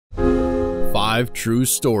5 true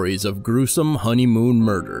stories of gruesome honeymoon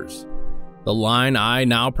murders. The line, "I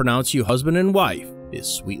now pronounce you husband and wife," is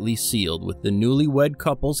sweetly sealed with the newlywed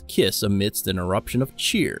couple's kiss amidst an eruption of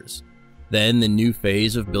cheers. Then the new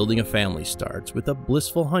phase of building a family starts with a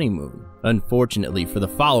blissful honeymoon. Unfortunately for the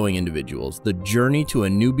following individuals, the journey to a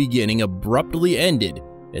new beginning abruptly ended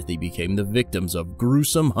as they became the victims of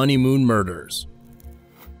gruesome honeymoon murders.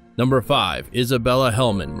 Number 5. Isabella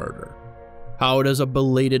Hellman murder. How does a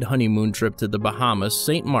belated honeymoon trip to the Bahamas,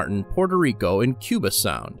 St. Maarten, Puerto Rico, and Cuba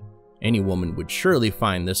sound? Any woman would surely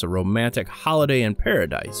find this a romantic holiday in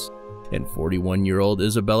paradise, and 41-year-old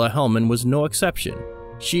Isabella Hellman was no exception.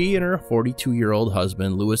 She and her 42-year-old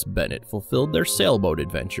husband, Lewis Bennett, fulfilled their sailboat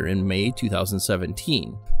adventure in May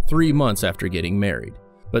 2017, 3 months after getting married.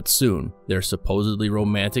 But soon, their supposedly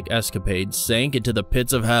romantic escapade sank into the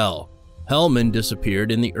pits of hell. Hellman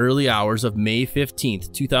disappeared in the early hours of May 15,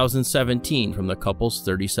 2017 from the couple's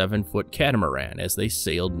 37-foot catamaran as they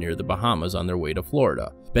sailed near the Bahamas on their way to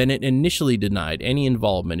Florida. Bennett initially denied any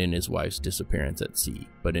involvement in his wife's disappearance at sea,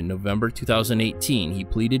 but in November 2018 he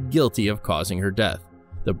pleaded guilty of causing her death.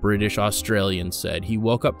 The British Australian said he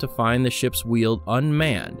woke up to find the ship's wheel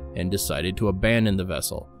unmanned and decided to abandon the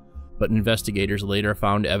vessel. But investigators later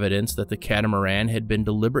found evidence that the catamaran had been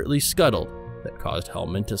deliberately scuttled that caused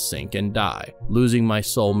Hellman to sink and die. "Losing my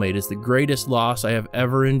soulmate is the greatest loss I have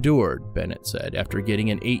ever endured," Bennett said after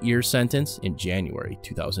getting an 8-year sentence in January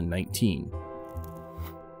 2019.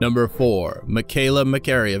 Number 4. Michaela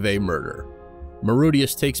McAreavey murder.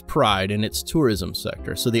 Mauritius takes pride in its tourism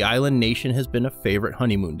sector, so the island nation has been a favorite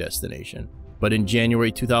honeymoon destination. But in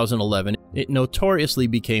January 2011, it notoriously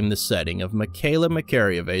became the setting of Michaela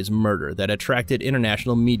McAreavey's murder that attracted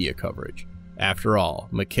international media coverage. After all,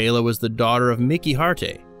 Michaela was the daughter of Mickey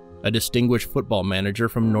Harte, a distinguished football manager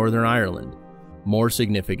from Northern Ireland. More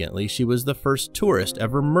significantly, she was the first tourist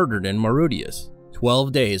ever murdered in Mauritius,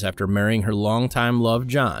 12 days after marrying her longtime love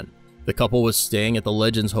John. The couple was staying at the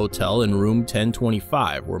Legends Hotel in room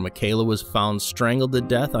 1025, where Michaela was found strangled to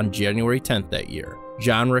death on January 10th that year.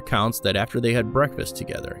 John recounts that after they had breakfast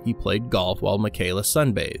together, he played golf while Michaela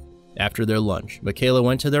sunbathed. After their lunch, Michaela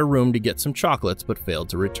went to their room to get some chocolates but failed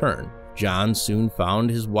to return. John soon found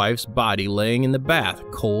his wife's body laying in the bath,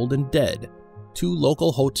 cold and dead. 2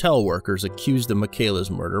 local hotel workers accused of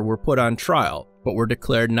Michaela's murder were put on trial, but were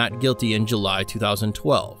declared not guilty in July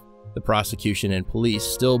 2012. The prosecution and police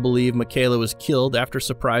still believe Michaela was killed after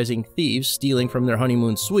surprising thieves stealing from their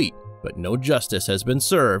honeymoon suite, but no justice has been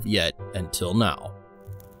served yet until now.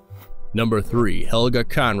 Number 3. Helga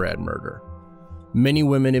Conrad murder. Many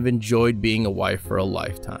women have enjoyed being a wife for a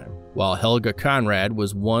lifetime, while Helga Conrad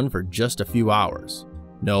was one for just a few hours.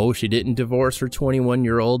 No, she didn't divorce her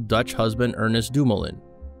 21-year-old Dutch husband Ernest Dumoulin.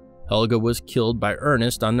 Helga was killed by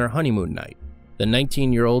Ernest on their honeymoon night. The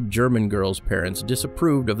 19-year-old German girl's parents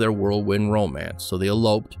disapproved of their whirlwind romance, so they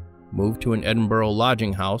eloped, moved to an Edinburgh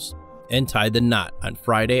lodging house, and tied the knot on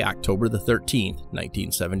Friday, October the 13th,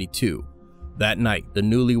 1972. That night, the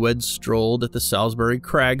newlyweds strolled at the Salisbury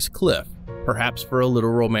Crags cliff, perhaps for a little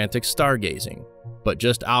romantic stargazing. But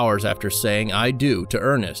just hours after saying "I do" to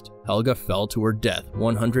Ernest, Helga fell to her death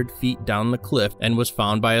 100 feet down the cliff and was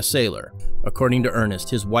found by a sailor. According to Ernest,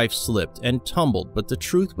 his wife slipped and tumbled, but the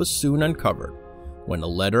truth was soon uncovered when a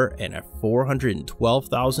letter and a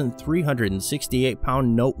 £412,368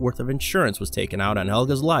 note worth of insurance was taken out on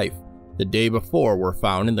Helga's life the day before were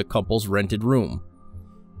found in the couple's rented room.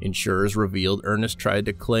 Insurers revealed Ernest tried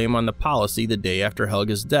to claim on the policy the day after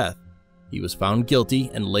Helga's death. He was found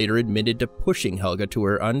guilty and later admitted to pushing Helga to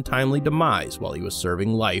her untimely demise while he was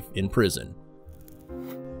serving life in prison.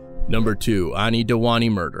 Number 2. Annie Dewani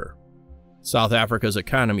murder. South Africa's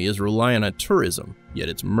economy is reliant on tourism, yet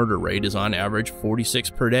its murder rate is on average 46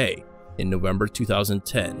 per day. In November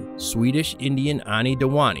 2010, Swedish-Indian Annie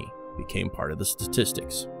Dewani became part of the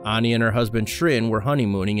statistics. Annie and her husband Shrin were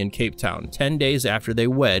honeymooning in Cape Town 10 days after they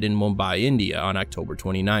wed in Mumbai, India on October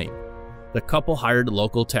 29th. The couple hired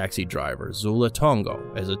local taxi driver Zula Tongo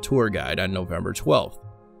as a tour guide on November 12th.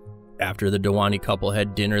 After the Dewani couple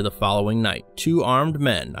had dinner the following night, 2 armed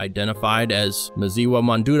men identified as Maziwa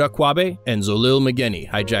Mandura Kwabe and Zolil Mageni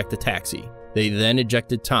hijacked the taxi. They then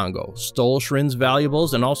ejected Tongo, stole Shrin's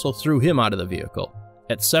valuables, and also threw him out of the vehicle.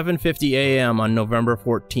 At 7:50 a.m. on November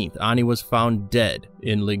 14th, Annie was found dead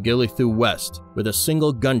in Ligilithu West with a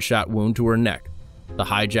single gunshot wound to her neck. The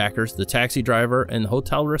hijackers, the taxi driver, and the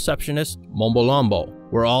hotel receptionist, Mombolombo,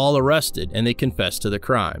 were all arrested and they confessed to the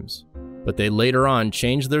crimes. But they later on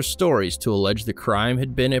changed their stories to allege the crime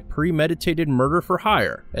had been a premeditated murder for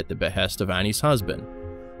hire at the behest of Annie's husband.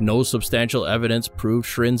 No substantial evidence proved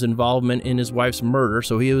Shrin's involvement in his wife's murder,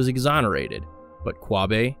 so he was exonerated. but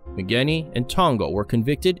Kwabe, Mgeni, and Tongo were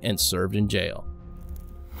convicted and served in jail.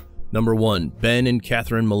 Number 1. Ben and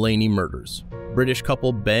Catherine Mullaney murders. British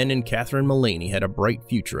couple Ben and Catherine Mullaney had a bright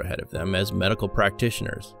future ahead of them as medical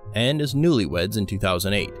practitioners and as newlyweds in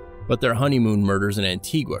 2008. But their honeymoon murders in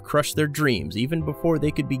Antigua crushed their dreams even before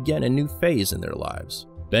they could begin a new phase in their lives.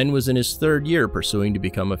 Ben was in his 3rd year pursuing to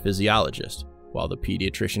become a physiologist, while the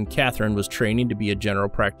pediatrician Catherine was training to be a general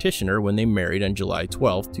practitioner when they married on July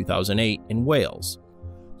 12, 2008 in Wales.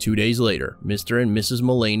 2 days later, Mr. and Mrs.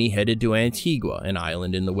 Mullaney headed to Antigua, an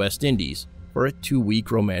island in the West Indies, for a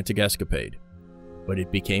 2-week romantic escapade. But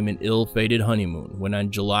it became an ill-fated honeymoon when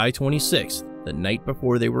on July 26th, the night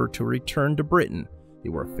before they were to return to Britain, they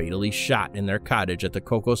were fatally shot in their cottage at the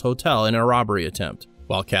Cocos Hotel in a robbery attempt.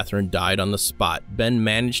 While Catherine died on the spot, Ben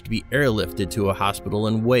managed to be airlifted to a hospital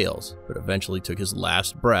in Wales, but eventually took his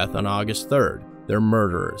last breath on August 3rd. Their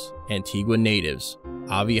murderers, Antigua natives,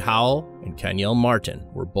 Avi Howell and Kanyel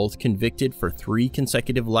Maarten, were both convicted for 3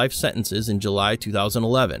 consecutive life sentences in July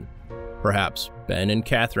 2011. Perhaps Ben and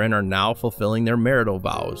Catherine are now fulfilling their marital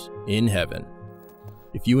vows in heaven.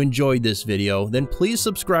 If you enjoyed this video, then please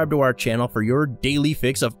subscribe to our channel for your daily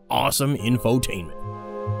fix of awesome infotainment.